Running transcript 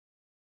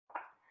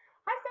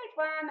stage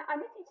one,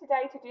 I'm with you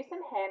today to do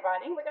some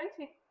handwriting. We're going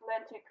to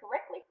learn to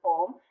correctly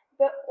form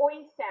the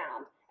oi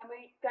sound, and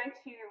we're going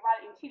to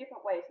write it in two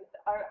different ways, with the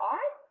oi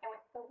and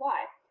with the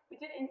y. We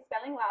did it in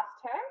spelling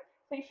last term,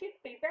 so you should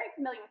be very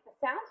familiar with the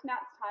sound.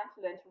 Now it's time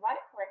to learn to write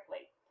it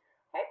correctly.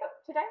 Okay, but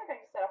today we're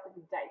going to start off with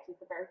the date,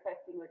 is the very first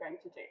thing we're going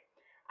to do.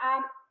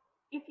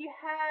 If you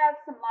have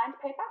some lined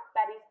paper,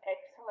 that is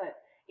excellent.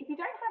 If you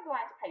don't have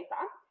lined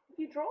paper, if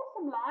you draw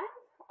some lines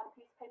on a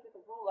piece of paper with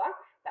a ruler,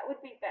 that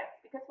would be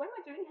best, because when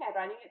we're doing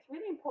handwriting, it's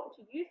really important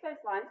to use those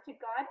lines to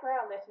guide where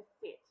our letters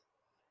sit.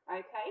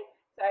 Okay,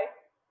 so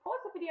pause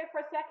the video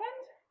for a second,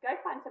 go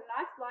find some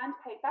nice lined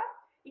paper.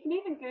 You can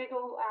even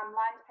Google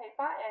lined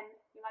paper and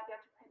you might be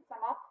able to print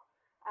some up.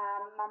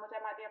 Mum or Dad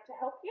might be able to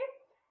help you,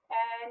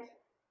 and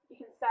you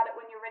can start it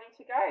when you're ready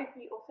to go.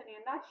 You also need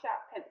a nice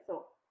sharp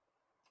pencil.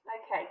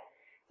 Okay,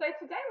 so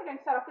today we're going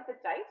to start off with the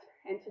date,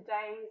 and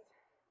today's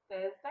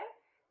Thursday,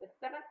 the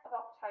 7th of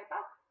October,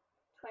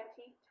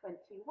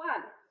 2021.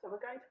 So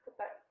we're going to put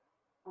that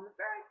on the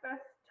very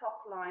first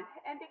top line,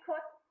 and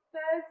because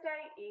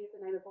Thursday is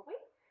the name of a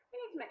week, we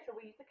need to make sure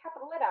we use a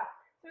capital letter.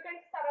 So we're going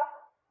to start off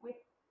with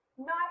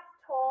nice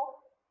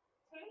tall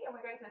T, and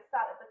we're going to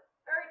start at the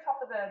very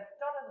top of the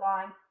dotted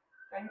line,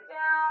 going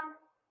down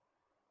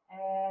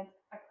and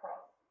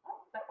across.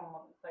 Oh, that one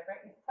wasn't so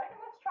great, Mrs. Hogan.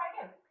 Let's try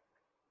again.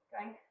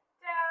 Going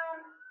down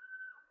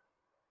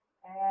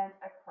and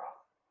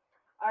across.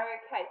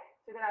 Okay,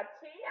 so we've got our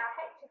T, our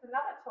H is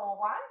another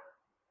tall one.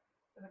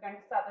 So we're going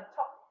to start the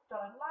top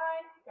dotted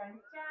line, going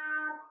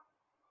down,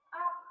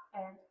 up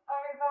and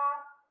over.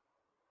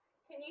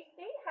 Can you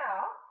see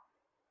how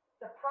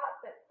the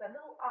part that's the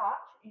little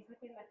arch is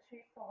within the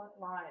two solid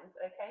lines?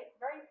 Okay, it's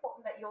very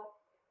important that your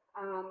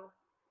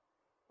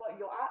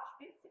arch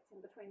bit sits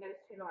in between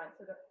those two lines.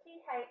 So we've got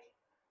TH,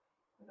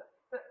 we've got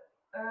the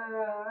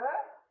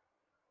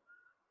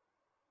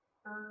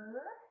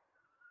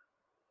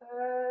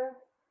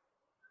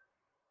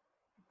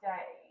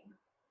day.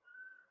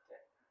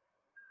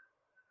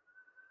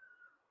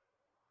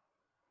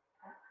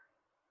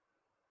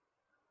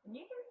 And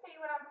you can see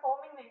when I'm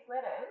forming these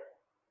letters,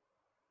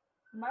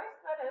 most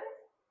letters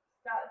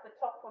start at the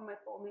top when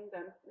we're forming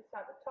them. We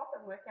start at the top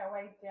and work our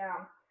way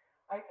down.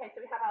 Okay,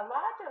 so we have our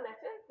larger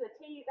letters, the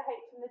T, the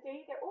H, and the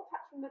D, they're all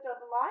touching the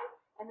dotted line,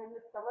 and then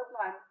the solid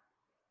line.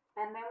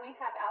 And then we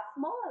have our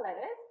smaller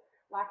letters,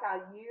 like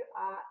our U,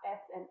 R,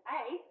 S, and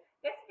A,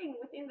 they're sitting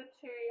within the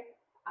two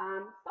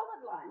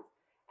solid lines.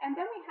 And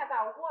then we have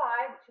our Y,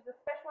 which is a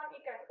special one.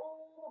 It goes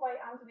all the way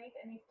underneath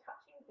and is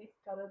touching this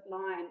dotted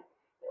line.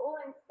 They're all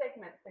in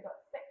segments, they've got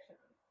sections.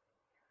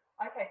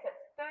 Okay, so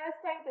it's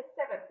Thursday the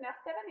 7th. Now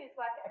 7 is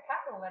like a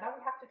capital letter.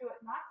 We have to do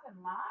it nice and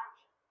large,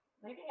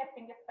 leaving a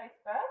finger space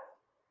first.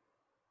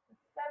 The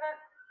 7th.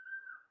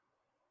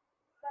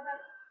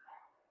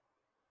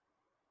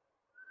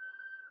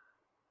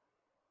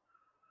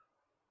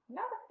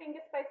 Another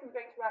finger space, and we're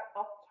going to write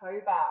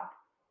October.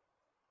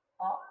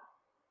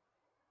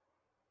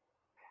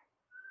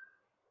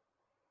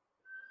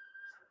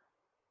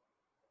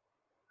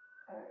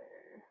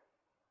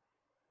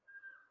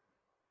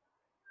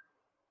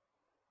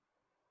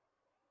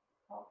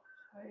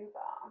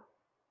 October.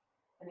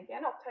 And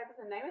again, October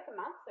is the name of the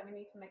month, so we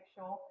need to make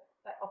sure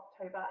that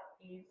October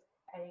is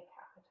a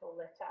capital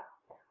letter.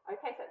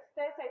 Okay, so it's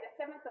Thursday the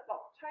 7th of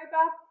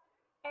October,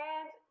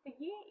 and the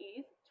year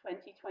is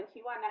 2021.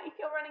 Now, if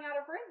you're running out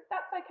of room,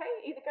 that's okay.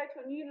 Either go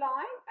to a new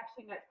line.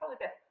 Actually, no, it's probably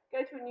best.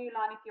 Go to a new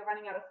line if you're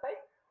running out of space.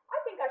 I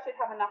think I should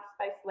have enough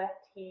space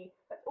left here.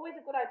 That's always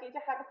a good idea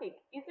to have a think.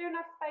 Is there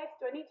enough space?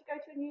 Do I need to go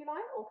to a new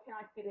line, or can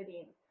I fit it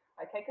in?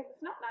 Okay, because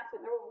it's not nice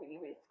when they're all really,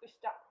 really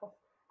squished up because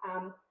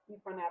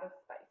you've run out of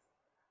space.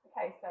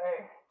 Okay, so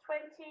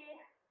 20.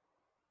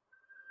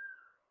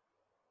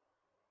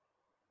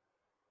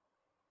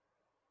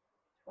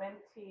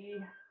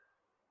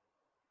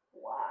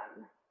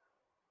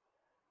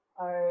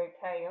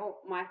 Okay, oh,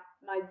 my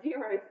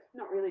zero's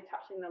not really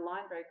touching the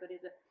line very good,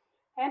 is it?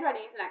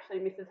 Handwriting isn't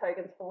actually Mrs.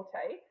 Hogan's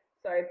forte,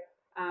 so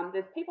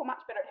there's people much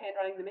better at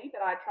handwriting than me,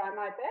 but I try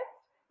my best,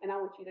 and I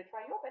want you to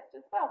try your best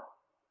as well.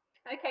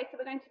 Okay, so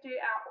we're going to do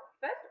our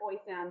first oi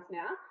sounds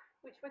now,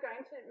 which we're going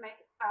to make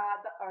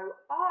the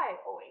O-I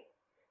oi.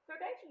 So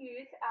we're going to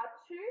use our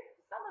two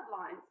solid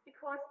lines,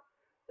 because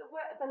the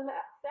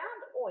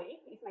sound oi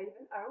is made of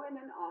an O and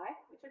an I,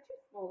 which are two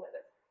small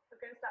letters. So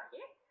we're going to start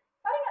here,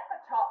 starting at the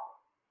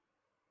top,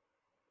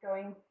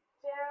 going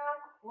down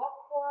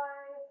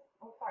clockwise,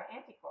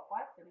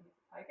 anti-clockwise, silly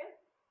Mrs. Hogan,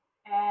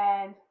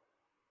 and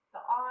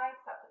the I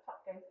starts at the top,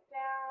 goes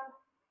down,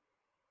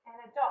 and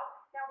a dot.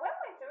 Now, when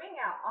we're doing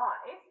our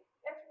eyes,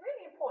 it's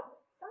really important.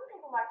 Some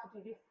people like to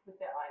do this with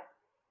their eyes.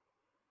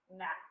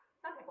 Nah,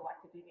 some people like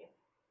to do this.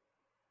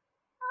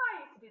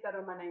 I used to do that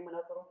on my name when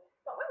I was little.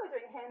 But when we're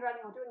doing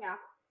handwriting or doing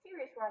our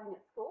serious writing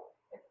at school,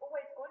 it's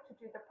always good to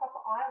do the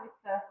proper eye with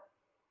the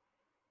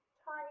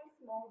tiny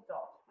small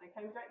dot.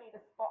 Okay, we don't need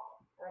a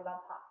spot or a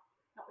love heart.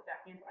 Not with our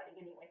handwriting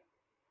anyway.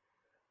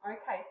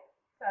 Okay,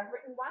 so I've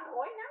written one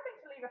oi. Now I'm going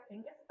to leave a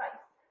finger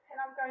space. And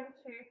I'm going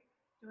to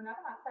do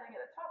another one, starting at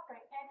the top,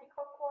 going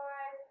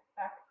anti-clockwise,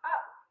 back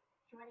up,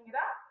 joining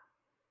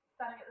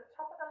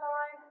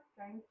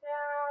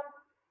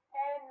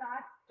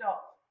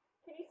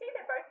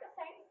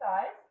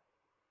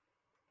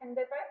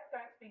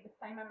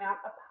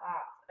amount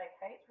apart,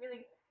 okay? It's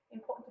really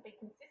important to be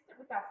consistent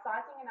with our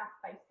sizing and our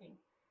spacing.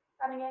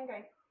 Starting again,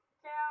 going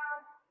down,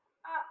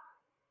 up,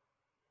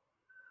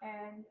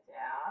 and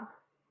down,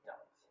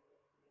 dot.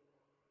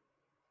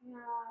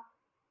 Down,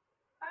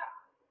 up,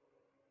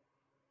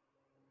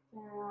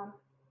 down,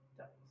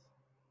 dot.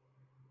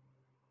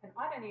 And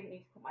I don't even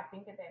need to put my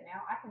finger there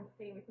now. I can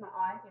see with my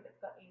eyes if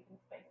it's got even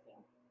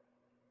spacing.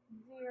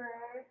 0,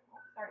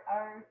 oh, sorry,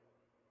 O,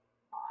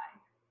 I,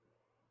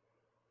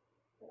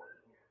 oi.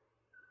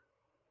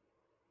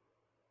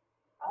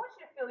 I want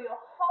you to fill your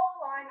whole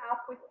line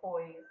up with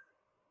ois.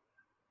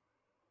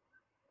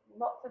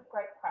 Lots of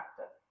great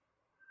practice.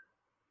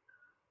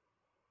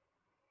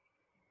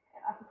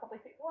 And I can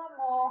probably fit one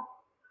more.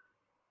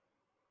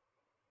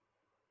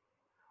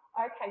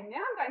 Okay, now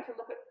I'm going to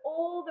look at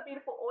all the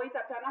beautiful ois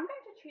I've done. I'm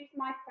going to choose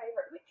my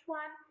favourite. Which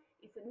one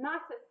is the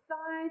nicest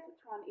size?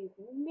 Which one is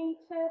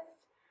neatest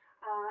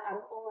out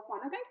of all of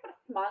mine? I'm going to put a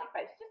smiley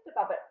face just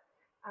above it.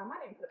 I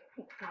might even put a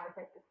pink smiley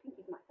face because pink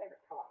is my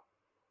favourite colour.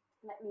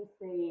 Let me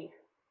see.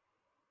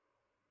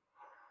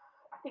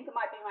 I think it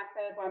might be my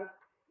third one.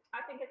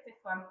 I think it's this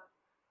one.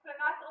 Put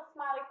a nice little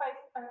smiley face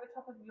over the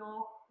top of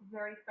your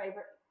very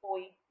favourite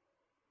oi.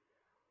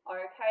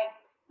 Okay,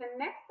 the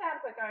next sound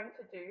we're going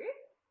to do,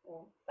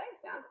 or same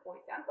sound, oi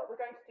sound, but we're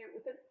going to do it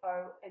with an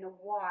O and a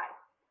Y.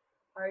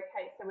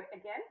 Okay, so we're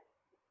again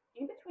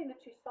in between the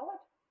two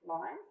solid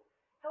lines.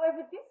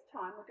 However, this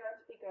time we're going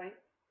to be going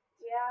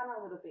down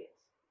a little bit.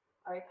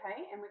 Okay,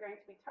 and we're going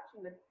to be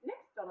touching the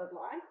next dotted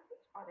line,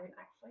 which I don't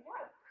actually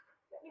have.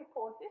 Let me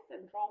pause this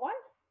and draw one.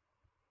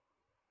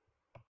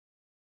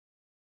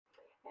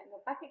 And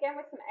we're back again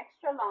with some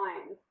extra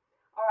lines.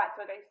 All right,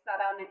 so we're going to start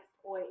our next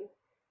oi.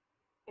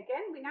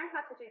 Again, we know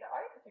how to do the O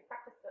because we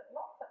practiced it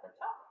lots at the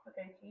top. We're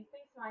going to use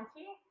these lines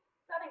here,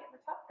 starting at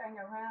the top,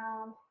 going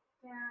around,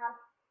 down,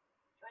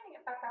 joining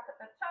it back up at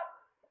the top,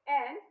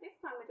 and this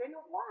time we're doing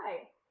a Y.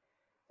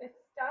 So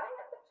starting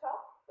at the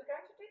top, we're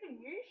going to do the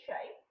U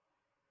shape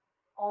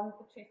on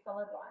the two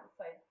solid lines.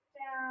 So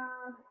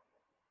down,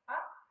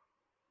 up,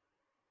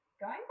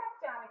 going back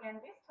down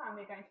again. This time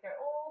we're going to go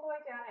all the way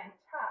down and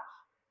touch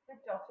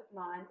the dotted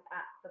lines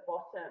at the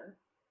bottom.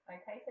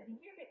 Okay, so the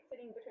U bit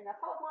sitting between our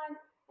solid lines,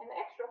 and the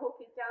extra hook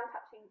is down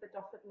touching the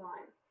dotted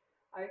line.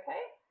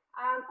 Okay,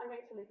 I'm going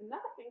to leave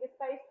another finger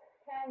space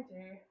and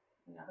do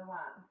another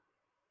one.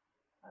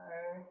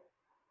 O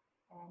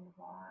and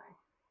Y.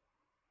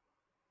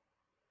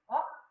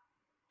 Oh,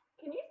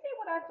 can you see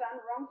what I've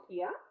done wrong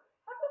here?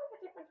 Have a look at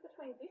the difference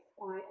between this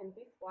Y and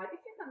this Y.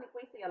 This is something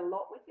we see a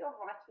lot with your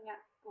writing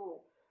at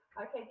school.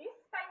 Okay, this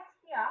space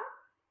here,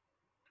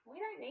 we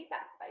don't need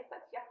that space.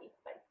 That's yucky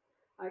space.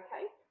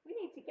 Okay, we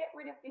need to get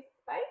rid of this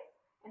space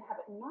and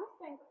have it nice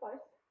and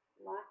close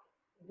like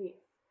this.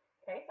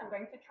 Okay, so I'm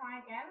going to try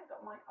again. I've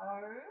got my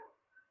O,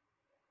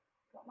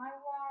 got my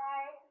Y.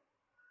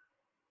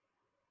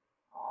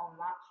 Oh,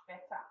 much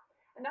better.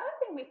 Another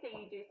thing we see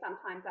you do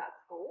sometimes at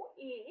school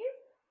is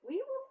we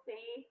will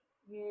see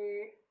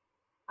you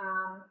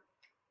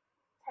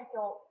take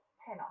your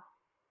pen off.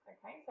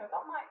 Okay, so I've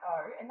got my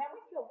O, and then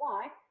with your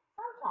Y,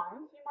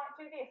 sometimes you might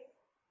do this.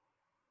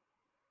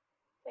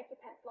 Take your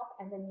pencil off,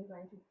 and then you're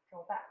going to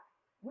draw back.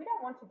 We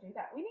don't want to do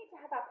that. We need to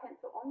have our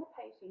pencil on the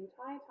page the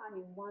entire time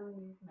in one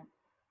movement.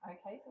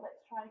 Okay, so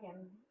let's try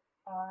again.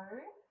 O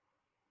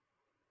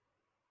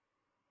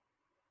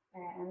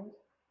and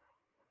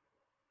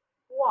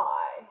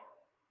Y.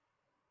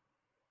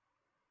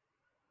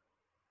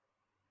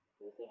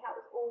 You see how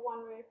it's all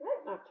one movement?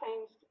 And I've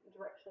changed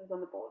directions on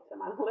the board, so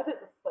my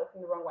letters are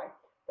sloping the wrong way,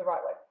 the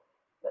right way.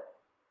 Let's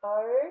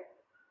O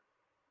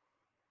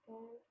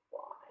and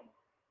Y.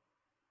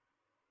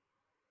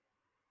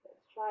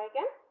 Let's try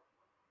again.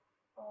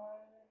 O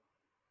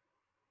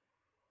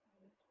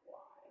and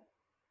Y.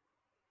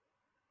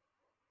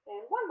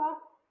 And one more.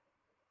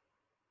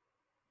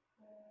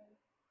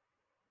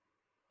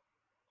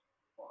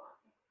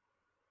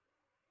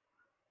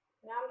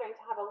 Now I'm going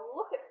to have a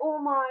look at all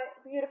my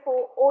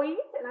beautiful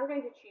ois, and I'm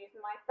going to choose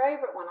my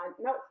favourite one. I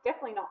know it's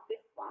definitely not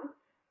this one,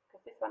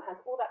 because this one has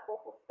all that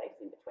awful space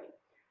in between.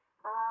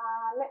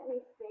 Let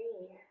me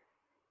see.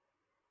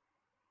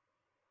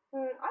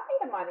 I think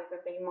it might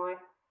even be my,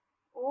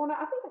 oh no,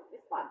 I think it's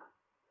this one.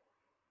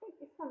 I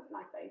think this one's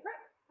my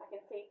favourite. I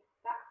can see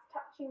that's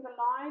touching the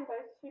line,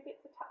 those two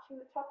bits are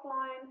touching the top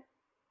line,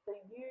 the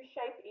U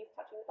shape is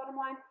touching the bottom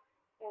line,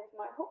 and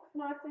my hook's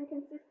nice and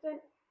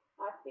consistent.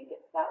 I think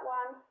it's that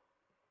one.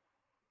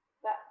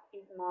 That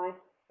is my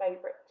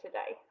favourite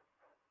today.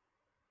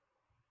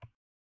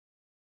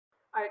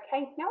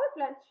 Okay, now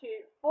we've learned to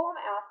form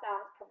our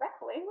sounds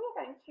correctly. We're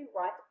going to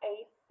write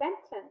a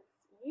sentence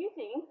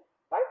using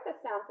both the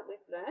sounds that we've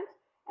learned,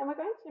 and we're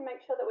going to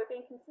make sure that we're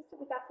being consistent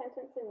with our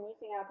sentence and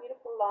using our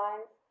beautiful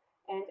lines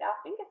and our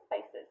finger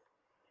spaces.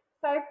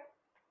 So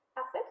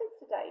our sentence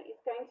today is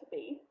going to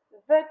be,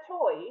 the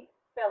toy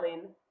fell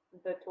in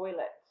the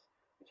toilet,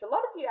 which a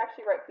lot of you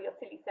actually wrote for your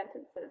silly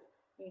sentences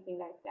using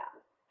those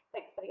sounds.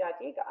 Thanks for the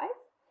idea, guys.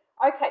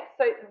 Okay,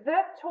 so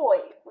the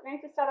toy. We're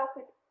going to start off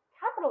with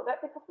capital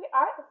that because we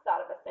are at the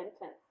start of a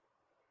sentence.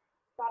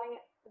 Starting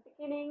the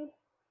beginning,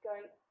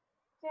 going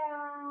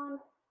down,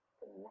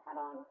 putting the hat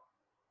on,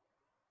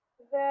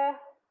 there,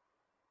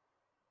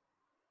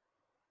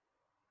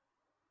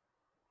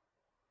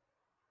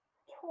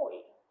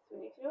 toy. So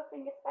we need to do a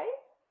finger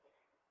space.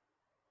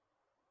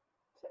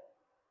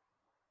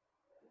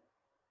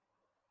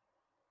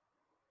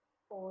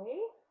 Toy.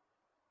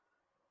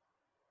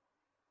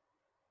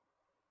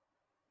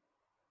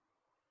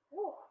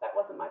 Oh, that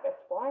wasn't my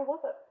best Y, was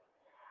it?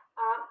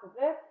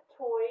 The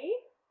toy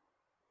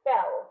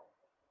fell.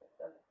 It's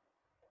a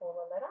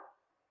taller letter.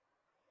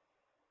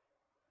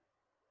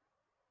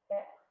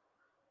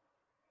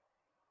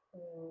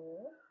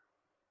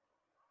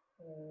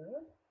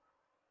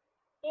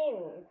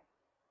 In.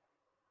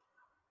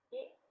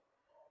 It.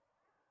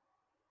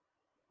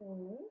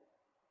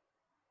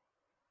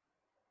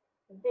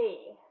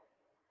 The.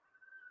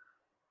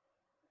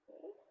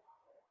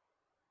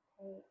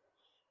 H.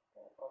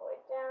 All the way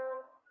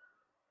down.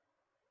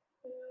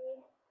 E.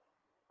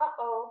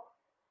 Uh-oh.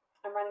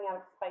 I'm running out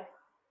of space.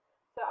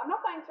 So I'm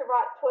not going to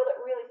write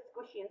toilet really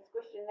squishy and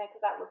squished in there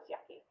because that looks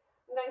yucky.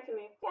 I'm going to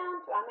move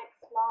down to our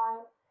next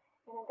line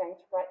and I'm going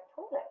to write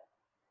toilet.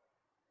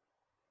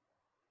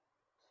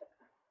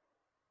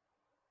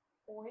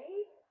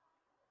 Toy.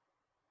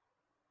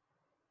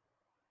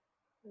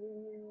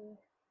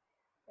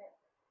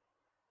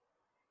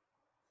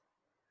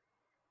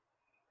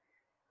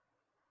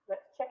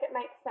 Let's check it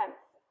makes sense.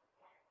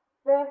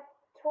 The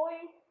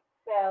toy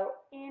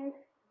fell in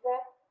the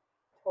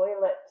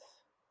toilet.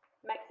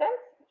 Make sense?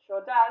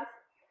 Sure does.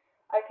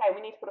 Okay,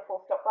 we need to put a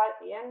full stop right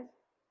at the end.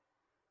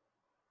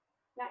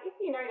 Now, if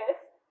you notice,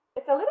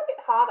 it's a little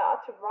bit harder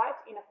to write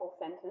in a full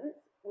sentence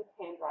with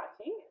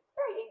handwriting. It's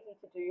very easy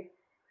to do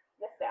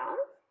the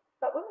sounds,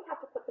 but when we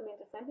have to put them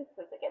into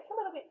sentences, it gets a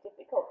little bit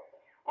difficult.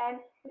 And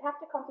we have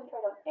to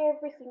concentrate on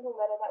every single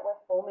letter that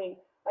we're forming.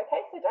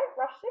 Okay, so don't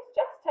rush this,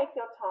 just take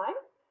your time.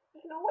 You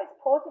can always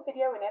pause the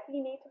video whenever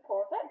you need to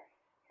pause it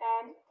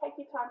and take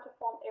your time to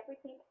form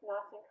everything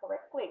nice and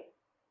correctly.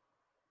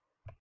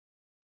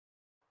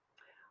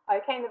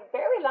 Okay, and the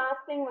very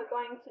last thing we're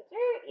going to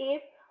do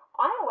is,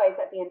 I always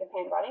at the end of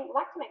handwriting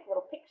like to make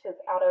little pictures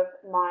out of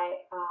my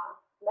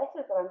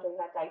letters that I'm doing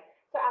that day.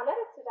 So our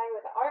letters today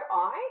were the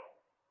O-I,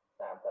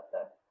 so I've got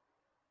the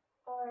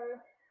O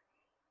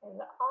and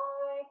the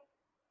I,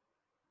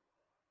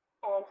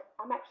 and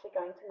I'm actually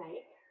going to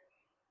make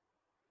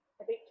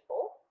a beach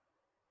ball.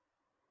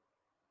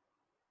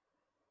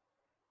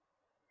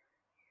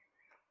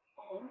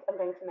 And I'm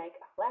going to make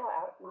a flower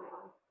out of my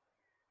eye.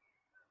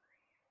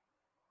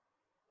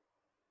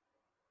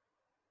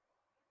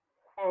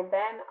 And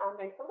then I'm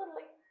going to put a little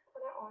leaf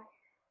on our eye.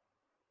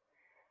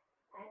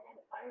 And then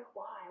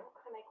O-Y. What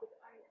can I make with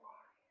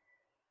O-Y?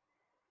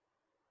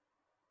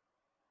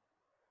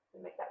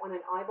 We'll make that one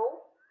an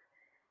eyeball.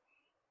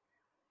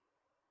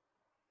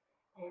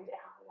 And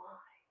our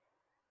Y.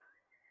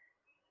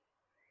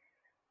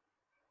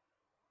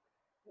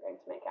 I'm going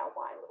to make our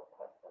Y a little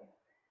person.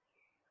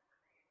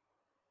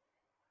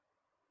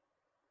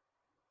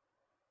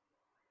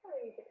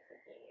 Maybe it's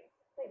some ears.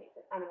 Maybe it's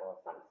an animal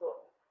of some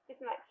sort.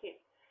 Isn't that cute?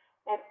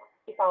 And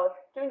if I was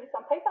doing this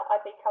on paper,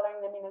 I'd be colouring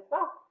them in as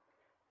well.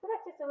 So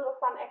that's just a little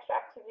fun extra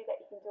activity that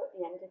you can do at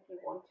the end if you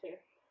want to.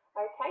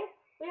 Okay,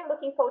 we are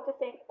looking forward to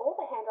seeing all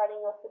the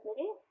handwriting you're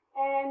submitting.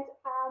 And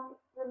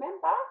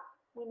remember,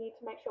 we need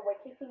to make sure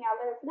we're keeping our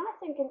letters nice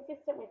and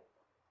consistent with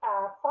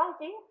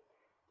sizing,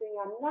 doing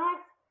our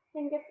nice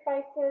finger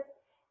spaces,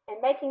 and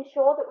making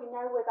sure that we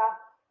know whether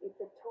it's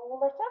a tall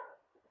letter,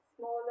 a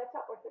smaller letter,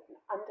 or if it's an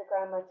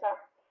underground letter.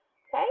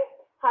 Okay,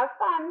 have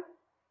fun.